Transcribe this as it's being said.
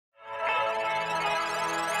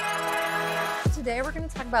today we're going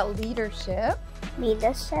to talk about leadership.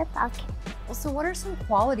 Leadership, okay. Well, so what are some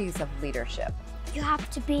qualities of leadership? You have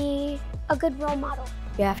to be a good role model.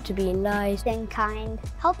 You have to be nice and kind,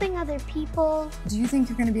 helping other people. Do you think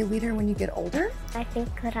you're going to be a leader when you get older? I think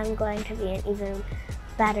that I'm going to be an even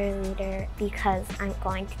better leader because I'm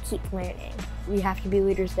going to keep learning. We have to be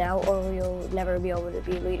leaders now or we'll never be able to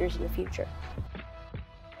be leaders in the future.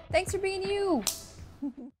 Thanks for being you.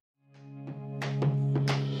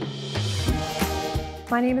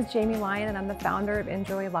 My name is Jamie Lyon and I'm the founder of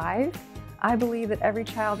INJOY Live. I believe that every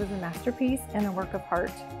child is a masterpiece and a work of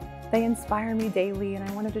art. They inspire me daily and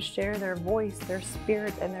I wanted to share their voice, their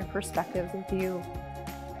spirit, and their perspectives with you.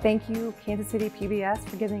 Thank you, Kansas City PBS,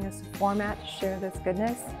 for giving us a format to share this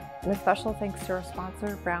goodness. And a special thanks to our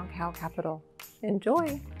sponsor, Brown Cow Capital.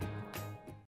 Enjoy!